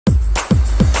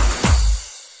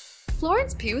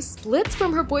Florench Pugh splits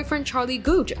from her boyfriend Charlie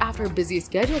Gooch after a busy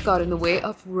schedule got in the way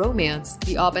of romance.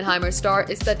 The Oppenheimer star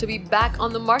is said to be back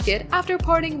on the market after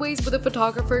parting ways with the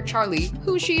photographer Charlie,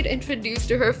 who she'd introduced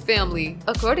to her family.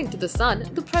 According to The Sun,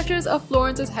 the pressures of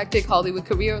Florence's hectic Hollywood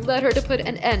career led her to put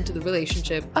an end to the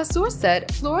relationship. A source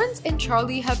said Florence and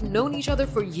Charlie have known each other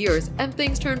for years and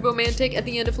things turned romantic at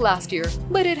the end of last year,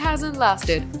 but it hasn't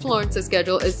lasted. Florence's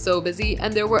schedule is so busy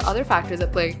and there were other factors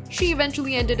at play. She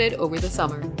eventually ended it over the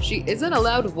summer. She isn't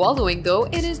allowed wallowing though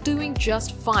and is doing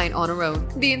just fine on her own.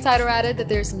 The insider added that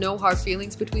there's no hard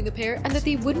feelings between the pair and that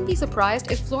they wouldn't be surprised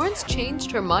if Florence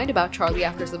changed her mind about Charlie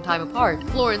after some time apart.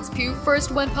 Florench Pugh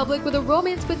first went public with a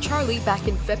romance with Charlie back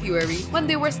in February when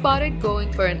they were spotted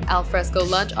going for an alfresco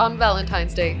lunch on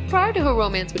Valentine's Day. Prior to her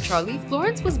romance with Charlie,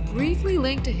 Florence was briefly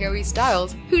linked to Harry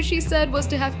Styles, who she said was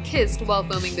to have kissed while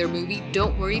filming their movie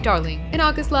Don't Worry Darling. In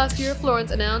August last year,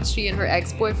 Florence announced she and her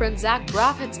ex-boyfriend Zach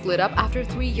Braff had split up after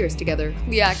 3 years together.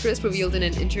 The actress revealed in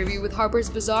an interview with Harper's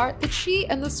Bazaar that she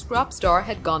and the Scrub star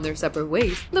had gone their separate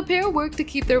ways. The pair worked to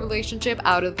keep their relationship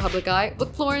out of the public eye,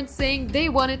 with Florence saying they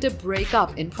wanted to break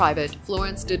up in private.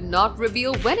 Florence did not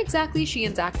reveal when exactly she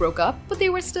and Zach broke up, but they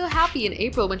were still happy in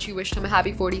April when she wished him a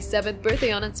happy 47th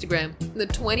birthday on Instagram. The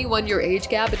 21-year age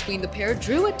gap between the pair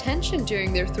drew attention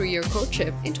during their 3-year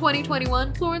courtship. In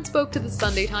 2021, Florence spoke to the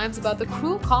Sunday Times about the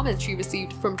cruel comments she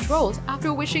received from trolls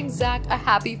after wishing Zach a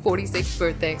happy 46th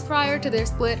birthday. Prior to their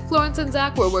split, Florence and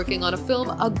Zach were working on a film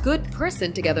A Good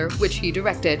Person together, which he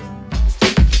directed.